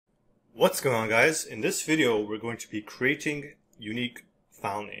What's going on, guys? In this video we're going to be creating unique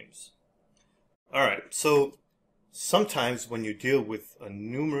file names. Alright, so sometimes when you deal with a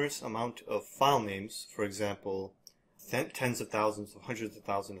numerous amount of file names, for example tens of thousands of hundreds of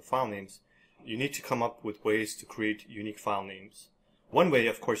thousands of file names, you need to come up with ways to create unique file names. One way,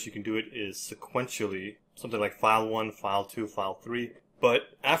 of course, you can do it is sequentially, something like file 1, file 2, file 3, but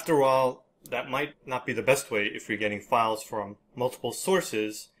after a while that might not be the best way if you're getting files from multiple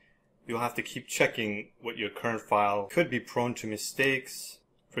sources. You'll have to keep checking what your current file could be prone to mistakes.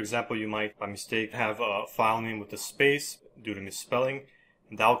 For example, you might by mistake have a file name with a space due to misspelling,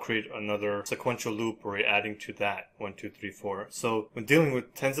 and that'll create another sequential loop where you're adding to that 1, 2, 3, 4. So when dealing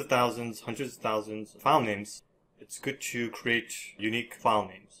with tens of thousands, hundreds of thousands of file names, it's good to create unique file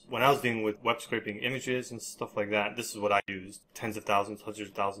names. When I was dealing with web scraping images and stuff like that, this is what I used. Tens of thousands, hundreds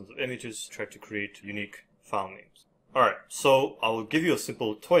of thousands of images, try to create unique file names. Alright, so I'll give you a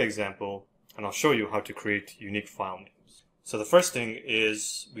simple toy example and I'll show you how to create unique file names. So the first thing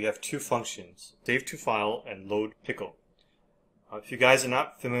is we have two functions, save to file and load pickle. If you guys are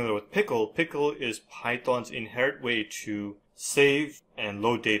not familiar with pickle, pickle is Python's inherent way to save and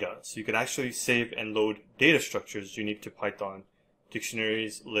load data. So you could actually save and load data structures unique to Python,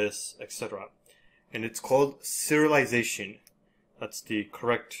 dictionaries, lists, etc. And it's called serialization. That's the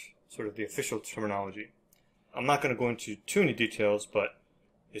correct, sort of the official terminology. I'm not going to go into too many details, but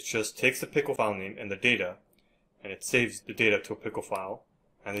it just takes the pickle file name and the data, and it saves the data to a pickle file,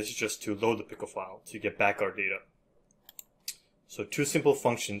 and this is just to load the pickle file to get back our data. So two simple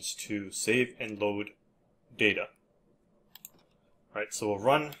functions to save and load data. Alright, so we'll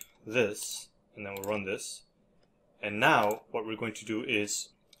run this, and then we'll run this, and now what we're going to do is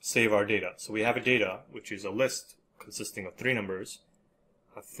save our data. So we have a data, which is a list consisting of 3 numbers,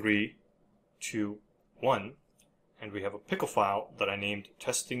 3, 2, 1, and we have a pickle file that I named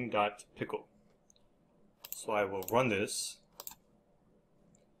testing.pickle. So I will run this,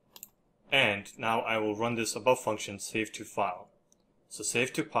 and now I will run this above function save to file. So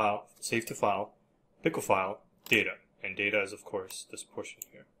save to file, pickle file, data, and data is of course this portion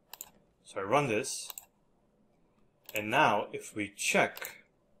here. So I run this, and now if we check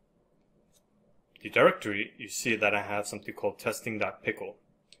the directory, you see that I have something called testing.pickle.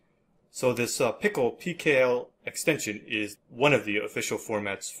 So this pickle PKL extension is one of the official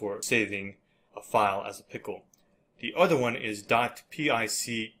formats for saving a file as a pickle. The other one is .pickle,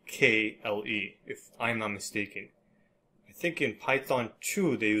 if I'm not mistaken. I think in Python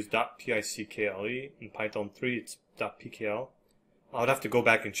 2 they use .pickle, in Python 3 it's .pkl. I would have to go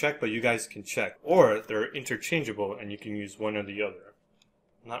back and check, but you guys can check. Or they're interchangeable and you can use one or the other.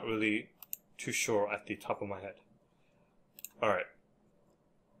 I'm not really too sure at the top of my head. Alright.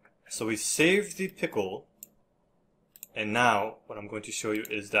 So we saved the pickle, and now what I'm going to show you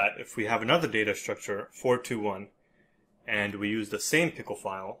is that if we have another data structure, 421, and we use the same pickle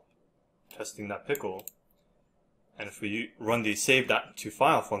file, testing.pickle, and if we run the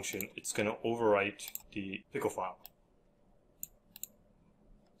save.toFile function, it's going to overwrite the pickle file.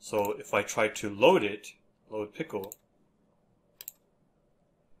 So if I try to load pickle,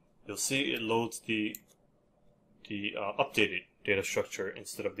 you'll see it loads the updated data structure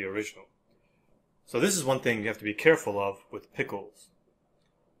instead of the original. So this is one thing you have to be careful of with pickles.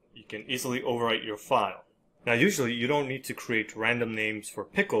 You can easily overwrite your file. Now usually you don't need to create random names for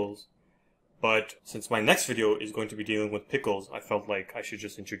pickles, but since my next video is going to be dealing with pickles, I felt like I should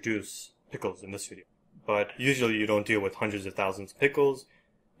just introduce pickles in this video. But usually you don't deal with hundreds of thousands of pickles.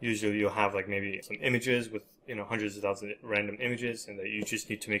 Usually you'll have like maybe some images with hundreds of thousands of random images, and that you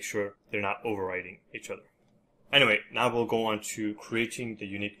just need to make sure they're not overwriting each other. Anyway, now we'll go on to creating the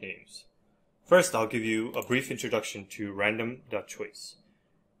unique names. First, I'll give you a brief introduction to random.choice.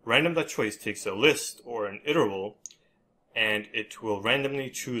 Random.choice takes a list or an iterable, and it will randomly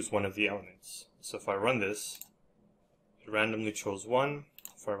choose one of the elements. So if I run this, it randomly chose 1.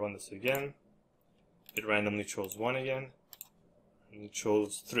 If I run this again, it randomly chose 1 again, and it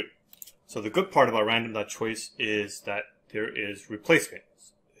chose 3. So the good part about random.choice is that there is replacement.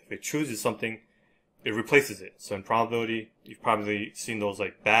 If it chooses something, it replaces it. So in probability, you've probably seen those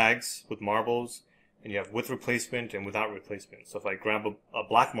like bags with marbles, and you have with replacement and without replacement. So if I grab a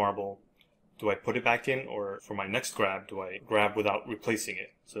black marble, do I put it back in, or for my next grab, do I grab without replacing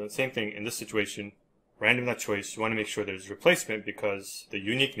it? So the same thing in this situation, random.choice, you want to make sure there's replacement because the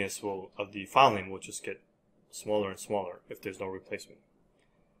uniqueness of the file name will just get smaller and smaller if there's no replacement.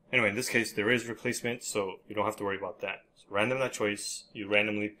 Anyway, in this case, there is replacement, so you don't have to worry about that. So random.choice, you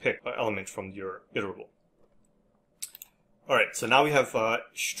randomly pick an element from your iterable. Alright, so now we have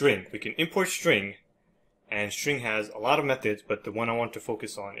string. We can import string, And string has a lot of methods, but the one I want to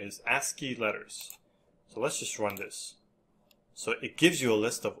focus on is ASCII letters. So let's just run this. So it gives you a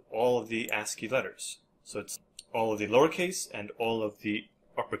list of all of the ASCII letters. So it's all of the lowercase and all of the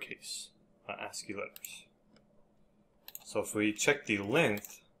uppercase ASCII letters. So if we check the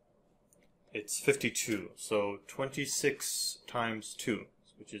length, it's 52. So 26 times 2,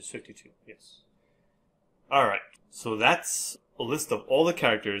 which is 52. Yes. Alright, so that's a list of all the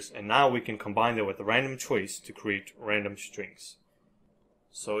characters, and now we can combine them with a random choice to create random strings.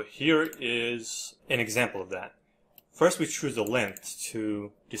 So here is an example of that. First we choose the length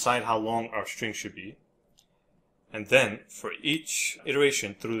to decide how long our string should be. And then for each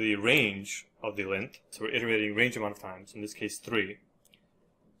iteration through the range of the length, so we're iterating range amount of times, in this case 3.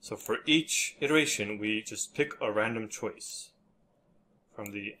 So for each iteration we just pick a random choice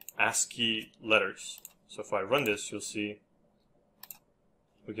from the ASCII letters. So if I run this, you'll see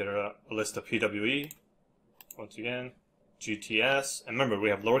we get a list of PWE, once again, GTS, and remember we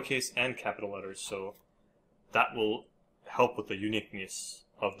have lowercase and capital letters, so that will help with the uniqueness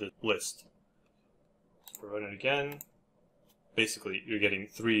of the list. So run it again. Basically, you're getting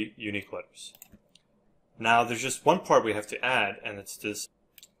 3 unique letters. Now there's just one part we have to add, and it's this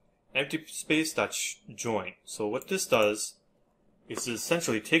empty space .join. So what this does is it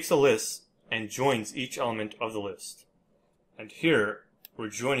essentially takes a list and joins each element of the list. And here we're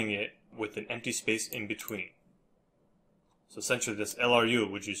joining it with an empty space in between. So essentially this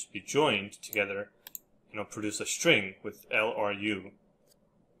LRU would just be joined together and it'll produce a string with LRU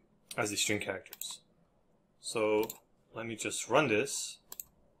as the string characters. So let me just run this.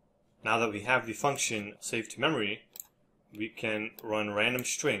 Now that we have the function saved to memory, we can run random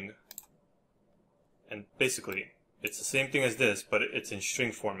string, and basically it's the same thing as this, but it's in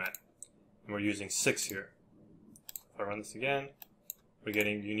string format, and we're using 6 here. If I run this again, we're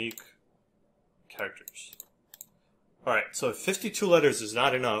getting unique characters. Alright, so if 52 letters is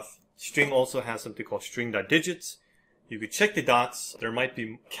not enough, string also has something called string.digits. You could check the dots. There might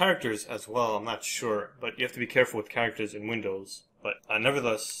be characters as well, I'm not sure, but you have to be careful with characters in Windows. But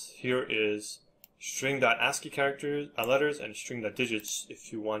nevertheless, here is string.asci characters, letters, and string.digits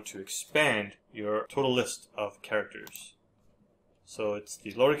if you want to expand your total list of characters. So it's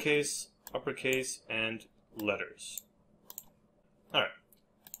the lowercase, uppercase, and letters. Alright,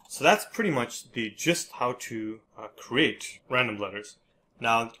 so that's pretty much the gist how to create random letters.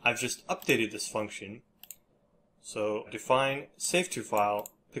 Now I've just updated this function. So define save to file,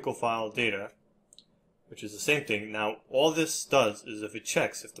 pickle file data, which is the same thing. Now all this does is if it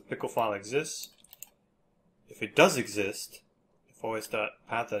checks if the pickle file exists, if it does exist, if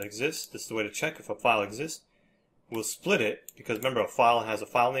always.path that exists, this is the way to check if a file exists. We'll split it because remember a file has a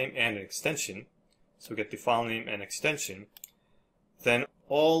file name and an extension. So we get the file name and extension. Then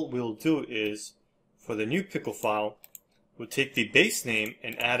all we'll do is for the new pickle file, we'll take the base name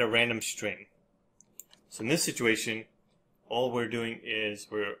and add a random string. So in this situation, all we're doing is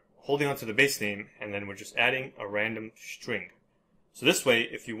we're holding onto the base name and then we're just adding a random string. So this way,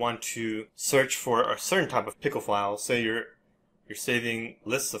 if you want to search for a certain type of pickle file, say you're saving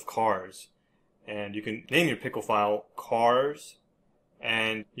lists of cars, and you can name your pickle file cars,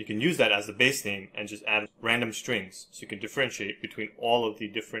 and you can use that as the base name and just add random strings so you can differentiate between all of the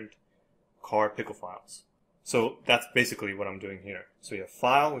different car pickle files. So that's basically what I'm doing here. So you have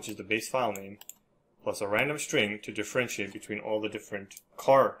file, which is the base file name, plus a random string to differentiate between all the different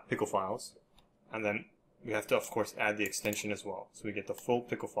car pickle files. And then we have to, of course, add the extension as well. So we get the full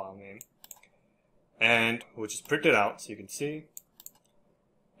pickle file name. And we'll just print it out so you can see.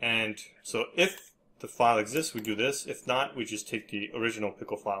 And so if the file exists, we do this. If not, we just take the original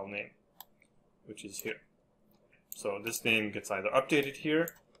pickle file name, which is here. So this name gets either updated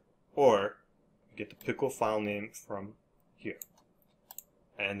here, or we get the pickle file name from here.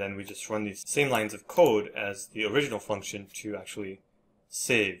 And then we just run these same lines of code as the original function to actually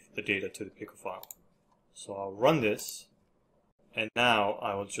save the data to the pickle file. So I'll run this, and now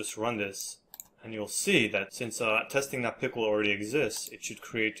I will just run this, and you'll see that since testing.pickle already exists, it should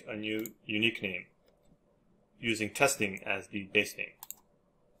create a new unique name using testing as the base name.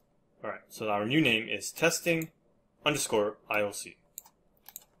 Alright, so our new name is testing_IOC.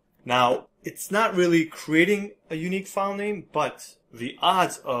 Now, it's not really creating a unique file name, but the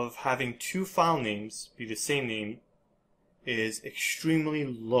odds of having 2 file names be the same name is extremely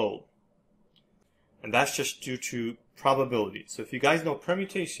low. And that's just due to probability. So if you guys know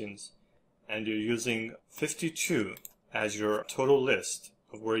permutations and you're using 52 as your total list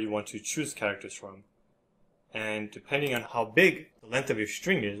of where you want to choose characters from, and depending on how big the length of your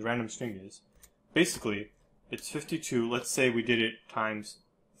string is, random string is, basically it's 52, let's say we did it times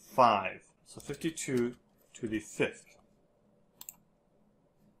 5. So 52 to the 5th.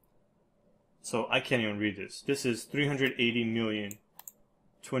 So I can't even read this. This is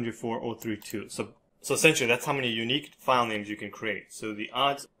 380,204,032. So essentially that's how many unique file names you can create. So the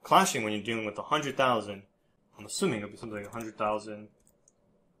odds clashing when you're dealing with 100,000, I'm assuming it'll be something like 100,000.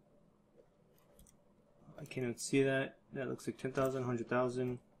 I can't even see that. That looks like 10,000,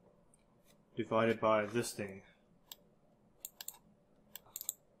 100,000 divided by this thing.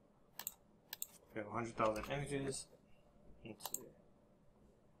 We have 100,000 images. Let's see.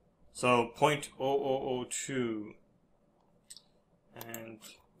 So 0.0002, and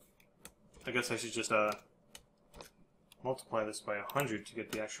I guess I should just multiply this by 100 to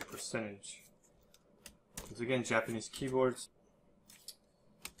get the actual percentage. Because again, Japanese keyboards.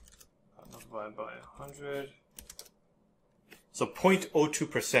 Multiplied by 100. So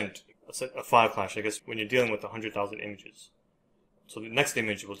 0.02%, a file clash, I guess, when you're dealing with 100,000 images. So the next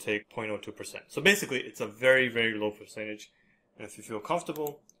image will take 0.02%. So basically, it's a very, very low percentage. And if you feel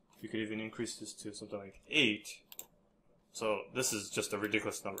comfortable, you could even increase this to something like 8. So this is just a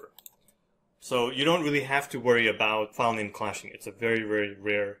ridiculous number. So you don't really have to worry about file name clashing. It's a very, very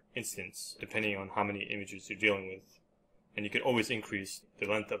rare instance, depending on how many images you're dealing with. And you can always increase the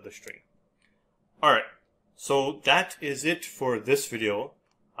length of the string. Alright, so that is it for this video.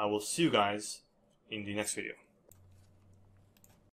 I will see you guys in the next video.